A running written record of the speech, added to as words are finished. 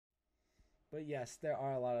But yes, there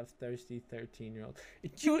are a lot of thirsty 13-year-olds.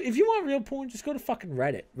 If you want real porn, just go to fucking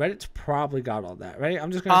Reddit. Reddit's probably got all that, right?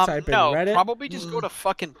 I'm just gonna type in Reddit. Probably just go to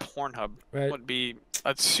fucking Pornhub. Right. Would be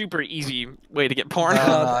a super easy way to get porn.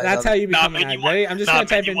 That's how you become an ad. Ready? I'm just gonna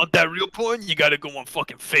type in. You want that real porn? You gotta go on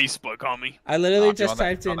fucking Facebook, homie. I literally just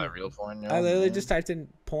typed in. Real porn, I literally just typed in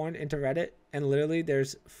porn into Reddit, and literally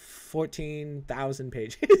there's 14,000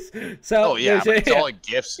 pages. So oh yeah, but it's all like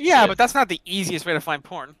GIFs. Yeah, but that's not the easiest way to find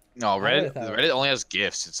porn. No, Reddit only has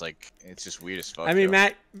GIFs. It's like it's just weird as fuck. I mean,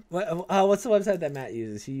 Matt, what's the website that Matt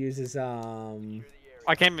uses? He uses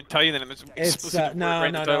I can't even tell you the name. It's no,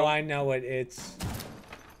 I know it. It's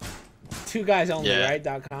 2guysonly, right?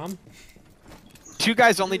 .com.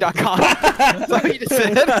 2guysonly.com. That's what you just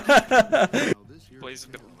said.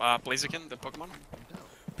 Blaziken, the Pokemon.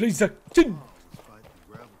 Blaziken.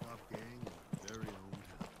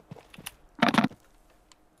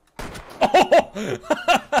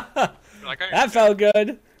 That felt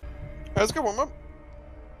good. That was a good warm up.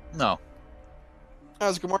 No. That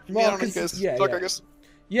was a good warm up. Well, I guess.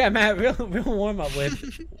 Yeah, Matt, real warm up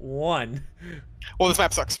with 1. Well, this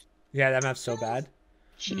map sucks. Yeah, that map's so bad.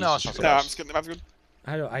 No, it's not so bad. I'm just kidding. The map's good.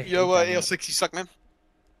 Yo, AO6, you suck, man.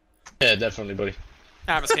 Yeah, definitely, buddy.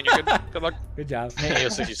 I'm just kidding. You're good. Good luck. Good job. Hey,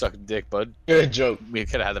 AO6, you suck dick, bud. Good joke. We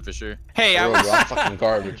could have had that for sure. Hey, I'm fucking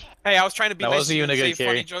garbage. Hey, I was trying to be nice and say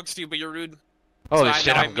funny jokes to you, but you're rude. Holy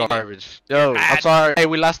shit, I'm garbage. Yo, I'm sorry. Hey,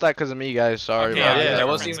 we lost that because of me, guys. Sorry. Okay, yeah, that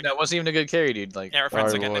wasn't even a good carry, dude. Like, yeah, we're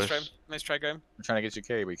friends again. Nice try, guy. I'm trying to get you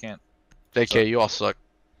carry, but you can't. JK, you all suck.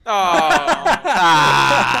 Oh.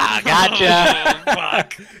 Gotcha.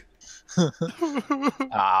 Fuck.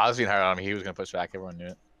 I was being hard on him. He was gonna push back. Everyone knew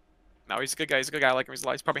it. No, he's a good guy. He's a good guy. I like him.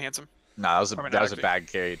 He's probably handsome. Nah, that was a bad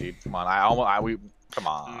carry, dude. Come on, come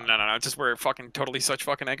on. No. Just we're fucking totally such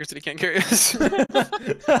fucking anchors that he can't carry us.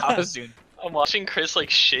 I'm watching Chris like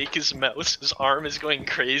shake his mouse. His arm is going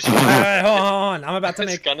crazy. Alright, hold on. I'm about to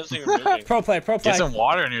make gun isn't even moving. pro play. Get some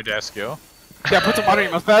water in your desk, yo. Yeah, put some water in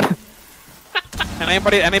your mouth, bud. And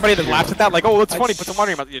anybody that laughs at that, like, oh, it's funny, put some water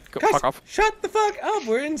in your mouth. Guys, fuck off. Shut the fuck up.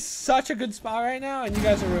 We're in such a good spot right now, and you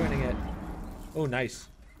guys are ruining it. Oh, nice.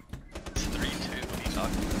 It's 3-2. What are you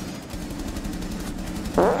talking?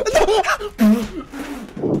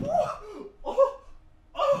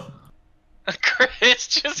 Chris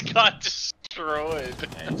just got destroyed.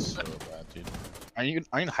 Man, so bad, dude. Are you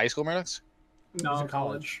in high school, Murdox? No, I'm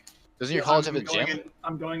college. Doesn't your college have a gym?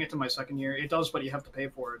 I'm going into my second year. It does, but you have to pay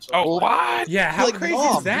for it. So oh, what? Yeah, how crazy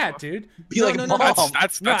is that, dude? Mom.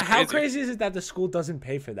 That's how crazy is it that the school doesn't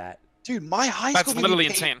pay for that? Dude, my high school. That's literally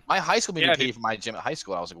insane. My high school made me pay for my gym at high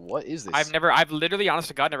school. I was like, what is this? I've literally, honest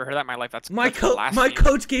to God, never heard that in my life. That's my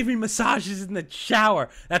coach gave me massages in the shower.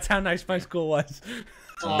 That's how nice my school was.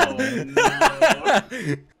 Oh no.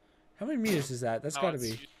 How many meters is that? That's gotta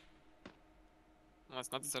be. No,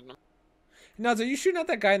 it's not the same. Nudds, are you shooting at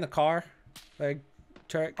that guy in the car? Like,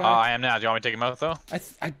 turret guy? I am now. Do you want me to take him out, though? I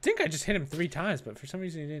think I just hit him 3 times, but for some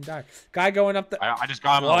reason he didn't die. Guy going up the... I just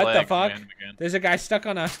got him on the leg. What the fuck? There's a guy stuck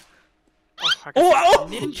on a...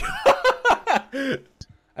 Ninja.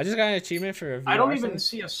 I just got an achievement for a VR. I don't even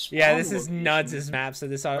see a spawn. Yeah, this is Nudds' map, so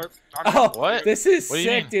this... Oh, what? This is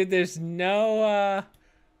sick, dude. There's no,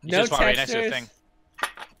 no textures. Right next to the thing.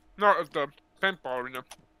 No, it's the paintball arena.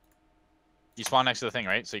 You spawn next to the thing,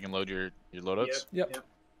 right? So you can load your loadouts? Yep.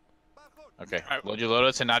 Okay, load your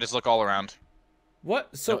loadouts and now just look all around.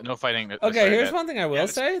 What? So no fighting. Okay, here's one thing I will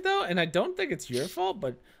say though, and I don't think it's your fault,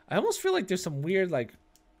 but I almost feel like there's some weird like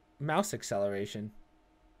mouse acceleration.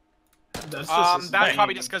 That's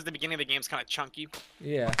probably just because the beginning of the game's kind of chunky.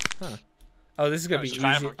 Yeah. Huh. Oh, this is gonna be easy.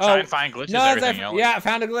 Try and find glitches. Yeah, I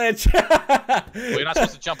found a glitch. Well, you're not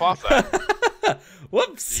supposed to jump off that.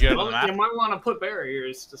 Whoops. You might want to put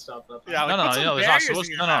barriers to stop that. Yeah, like, no, there's not supposed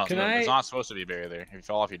to. No, Can there's not supposed to be a barrier there. If you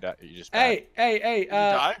fall off, you die. You just. Hey. You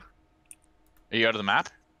die? Are you out of the map?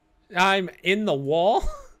 I'm in the wall.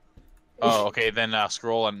 Oh, okay. Then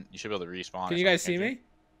scroll and you should be able to respawn. Can you guys see me?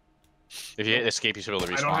 If you hit escape, you should be able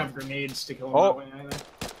to respawn. I don't have grenades to kill him that way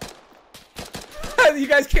either. You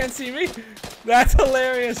guys can't see me? That's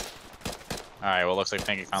hilarious. Alright, well, looks like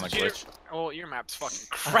Pinky found the glitch. Oh, your map's fucking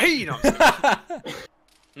crazy.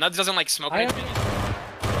 Nudds doesn't like smoking.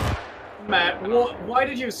 Matt, why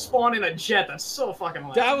did you spawn in a jet? That's so fucking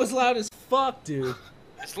loud. That was loud as fuck, dude.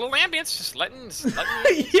 It's a little ambience, just letting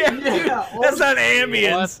yeah, dude, that's not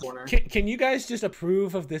ambience. Can you guys just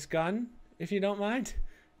approve of this gun, if you don't mind?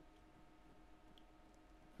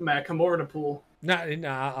 Matt, come over to pool. Nah,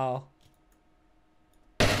 I'll...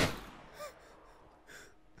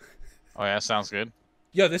 Oh yeah, sounds good.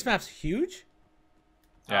 Yo, this map's huge?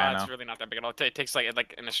 Yeah, I It's know. really not that big at all. It takes like in a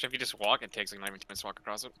if you just walk, it takes like not even 2 minutes to walk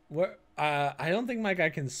across it. Where? I don't think my guy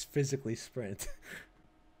can physically sprint.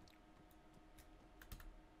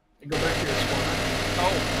 You go back to your spawn.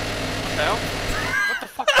 Oh, what the hell? What the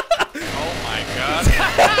fuck? Oh my god!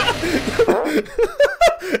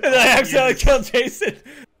 And then I accidentally killed Jason.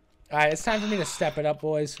 All right, it's time for me to step it up,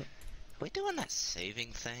 boys. We doing that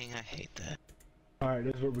saving thing? I hate that. Alright,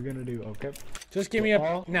 this is what we're gonna do, okay? Just give me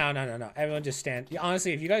a... No. Everyone just stand.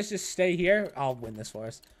 Honestly, if you guys just stay here, I'll win this for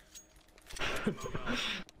us.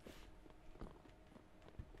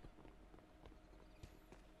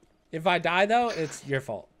 If I die, though, it's your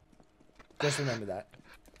fault. Just remember that.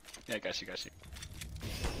 Yeah, got you.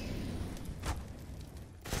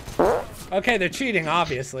 Okay, they're cheating,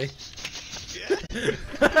 obviously.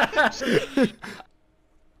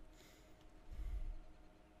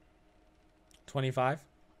 25.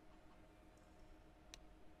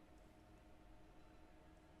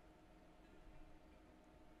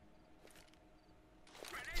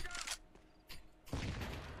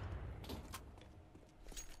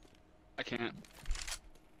 I can't.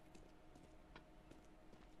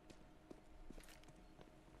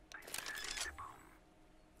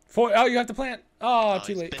 Oh, you have to plant. Oh,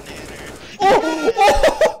 too late.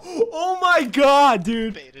 Oh my god,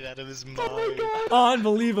 dude. baited out of his mind.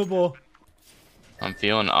 Unbelievable. I'm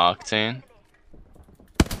feeling Octane.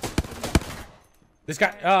 This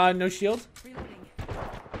guy, no shield.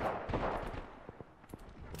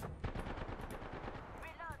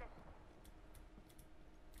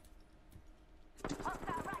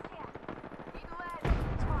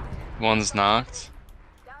 One's knocked.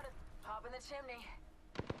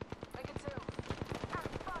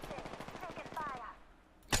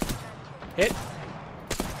 Hit.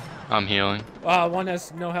 I'm healing. One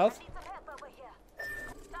has no health.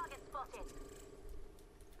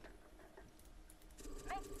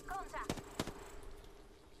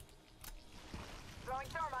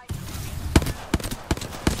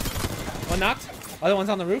 One knocked. Other one's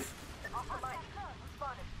on the roof.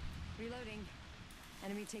 Reloading.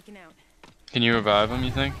 Enemy taken out. Can you revive him,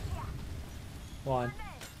 you think? One.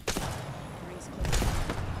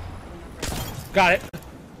 Got it.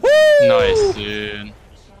 Woo! Nice, dude.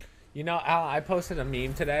 You know, Al, I posted a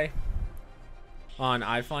meme today on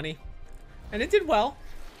iFunny, and it did well.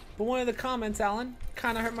 But one of the comments, Alan,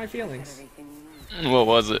 kind of hurt my feelings. What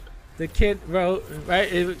was it? The kid wrote,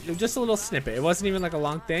 right? It was just a little snippet. It wasn't even like a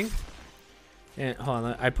long thing. And hold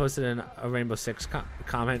on, I posted a Rainbow Six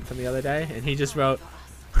comment from the other day, and he just wrote,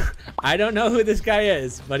 "I don't know who this guy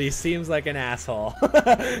is, but he seems like an asshole."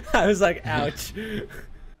 I was like, ouch.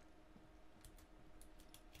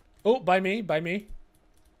 Oh, by me. They spotted me.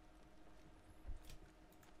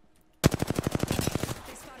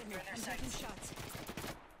 I'm taking shots.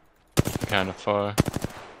 Kind of far.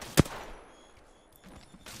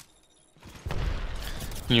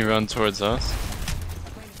 Can you run towards us?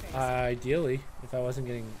 Ideally, if I wasn't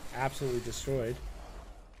getting absolutely destroyed.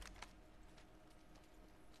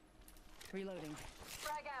 Reloading.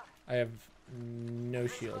 I have no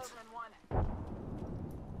shields.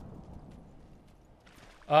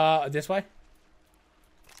 This way?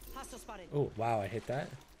 Hostile spotted. Oh, wow, I hit that.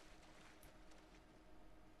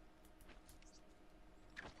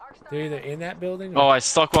 They're either in that building Oh, or... I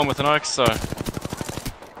stuck one with an arc star.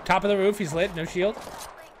 Top of the roof, he's lit, no shield.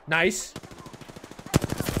 Nice.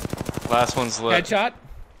 Last one's lit. Headshot.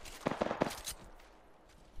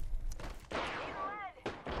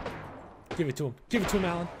 Give it to him. Give it to him,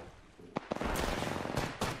 Alan.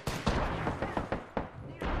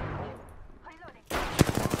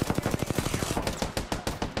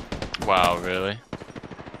 Wow, really?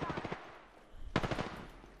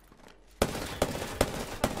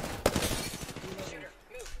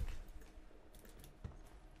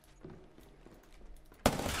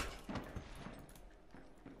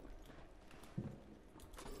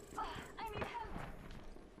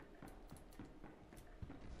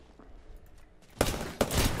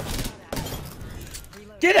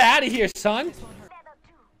 Get out of here, son.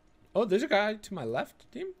 Oh, there's a guy to my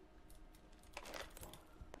left, team.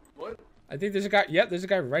 What? I think there's a guy. Yep, there's a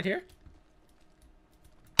guy right here.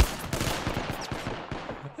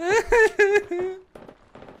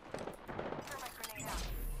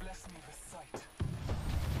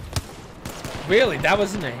 Really? That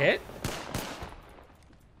wasn't a hit?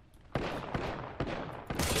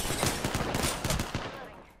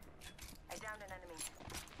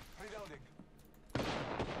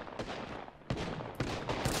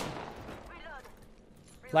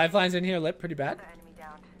 Lifeline's in here, lit pretty bad.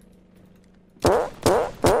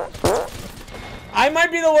 I might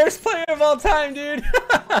be the worst player of all time, dude.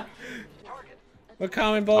 We're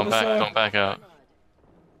coming, Don't Bulbasaur. back out.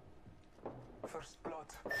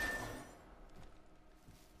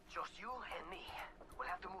 Just you and me. We'll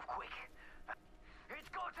have to move quick. It's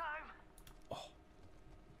go time.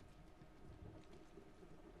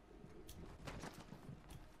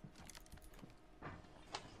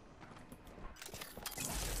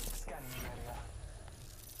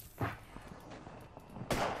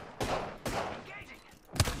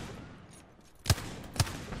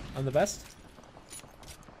 I'm the best.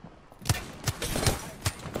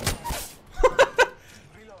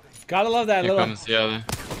 Gotta love that Here little. comes the other.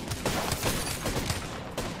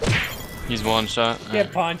 He's one shot.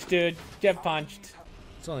 Get punched, dude. Get punched.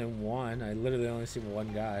 It's only one. I literally only see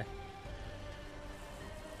one guy.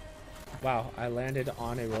 Wow, I landed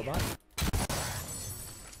on a robot.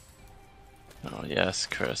 Oh yes,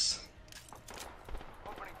 Chris.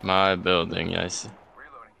 My building, yes.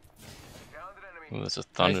 Well, there's a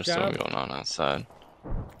thunderstorm going on outside.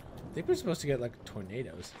 I think we're supposed to get like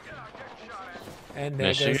tornadoes. And there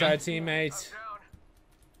Michigan? goes our teammates.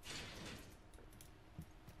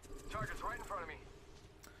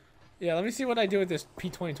 Yeah, let me see what I do with this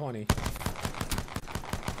P2020.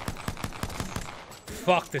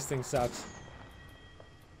 Fuck, this thing sucks.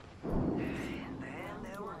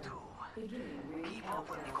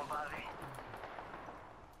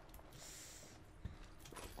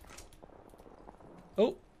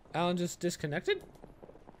 Oh, Alan just disconnected?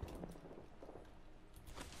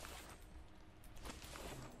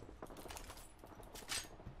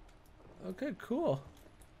 Okay, cool.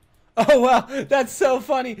 Oh wow, that's so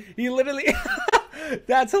funny. He literally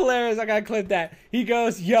that's hilarious. I gotta clip that. He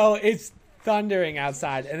goes, yo, it's thundering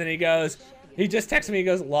outside, and then he goes, he just texted me, he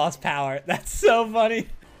goes, lost power. That's so funny.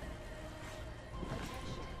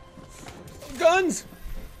 Guns!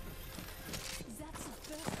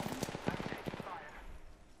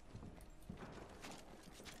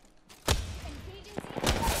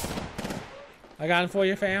 I got him for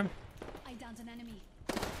you, fam. I downed an enemy.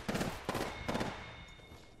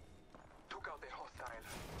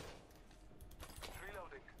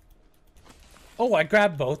 Oh, I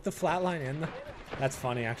grabbed both the flatline and the... That's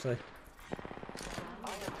funny, actually.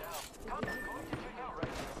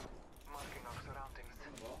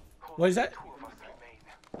 What is that?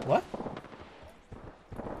 What?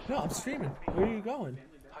 No, I'm streaming. Where are you going?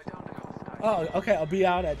 Oh, okay. I'll be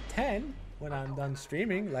out at 10 when I'm done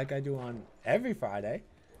streaming, like I do on every Friday.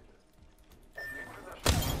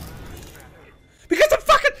 Because I'm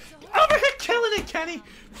fucking over here killing it, Kenny!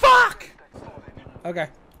 Fuck! Okay.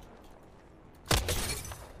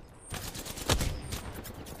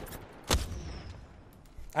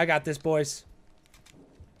 I got this, boys.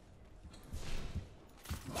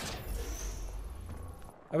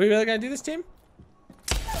 Are we really gonna do this, team?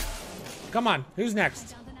 Come on, who's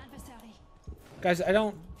next? Guys, I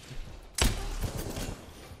don't...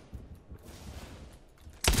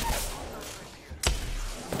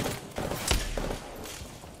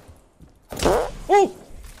 Oh!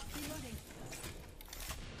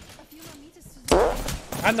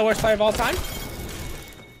 I'm the worst player of all time?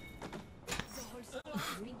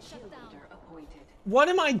 What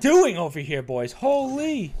am I doing over here, boys?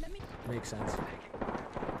 Holy! Makes sense.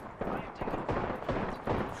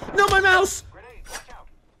 No, my mouse!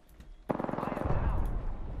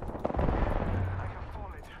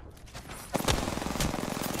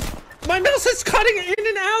 My mouse is cutting in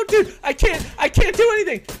and out, dude! I can't do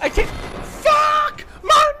anything! I can't... Fuck!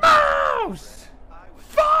 My mouse!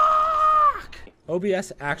 Fuck!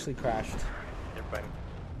 OBS actually crashed.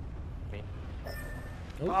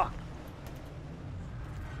 Oh.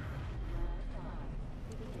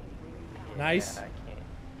 Nice.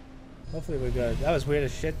 Hopefully we're good. That was weird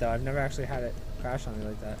as shit though. I've never actually had it crash on me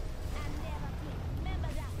like that.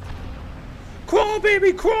 Crawl,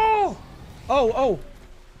 baby, crawl! Oh.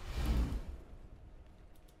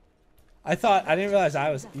 I didn't realize I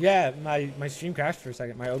was... Yeah, my stream crashed for a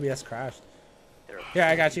second. My OBS crashed. Here,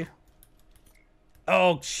 I got you.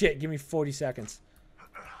 Oh, shit. Give me 40 seconds.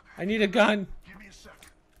 I need a gun.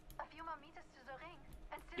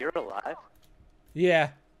 You're alive?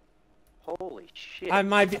 Yeah. Holy shit. I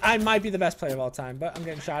might be the best player of all time, but I'm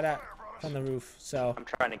getting shot at from the roof, so... I'm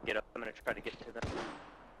trying to get up. I'm gonna try to get to them.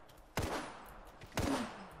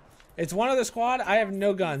 It's one of the squad. I have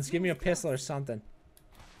no guns. Give me a pistol or something.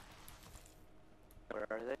 Where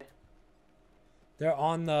are they? They're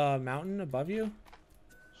on the mountain above you.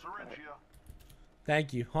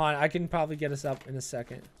 Thank you. Hold on, I can probably get us up in a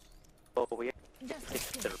second. Well, we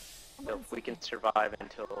can survive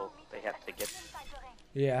until they have to get...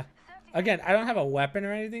 Yeah. Again, I don't have a weapon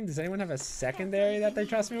or anything. Does anyone have a secondary that they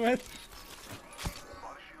trust me with?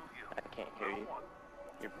 I can't hear you.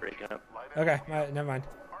 You're breaking up. Okay, never mind.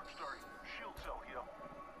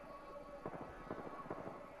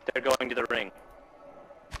 They're going to the ring.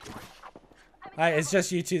 Alright, it's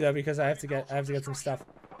just you two though because I have to get some stuff.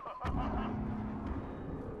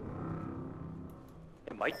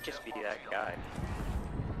 It might just be that guy.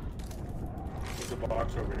 There's a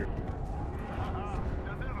box over here.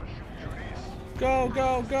 Go,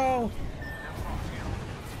 go, go!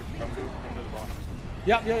 Come to the box.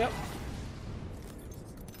 Yep.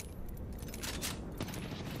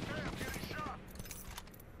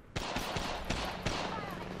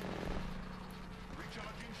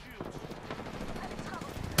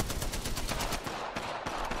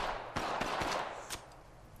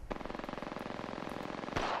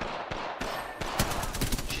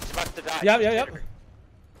 She's about to die. Yep.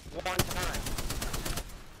 One time.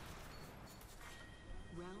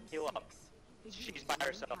 Heal up. She's by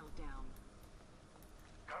herself.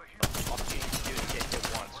 All she needs to do is get hit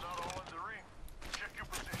once.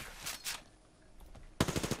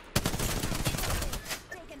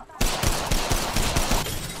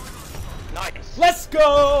 Nice. Let's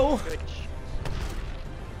go! Good.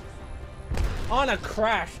 On a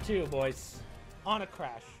crash too, boys. On a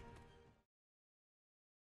crash.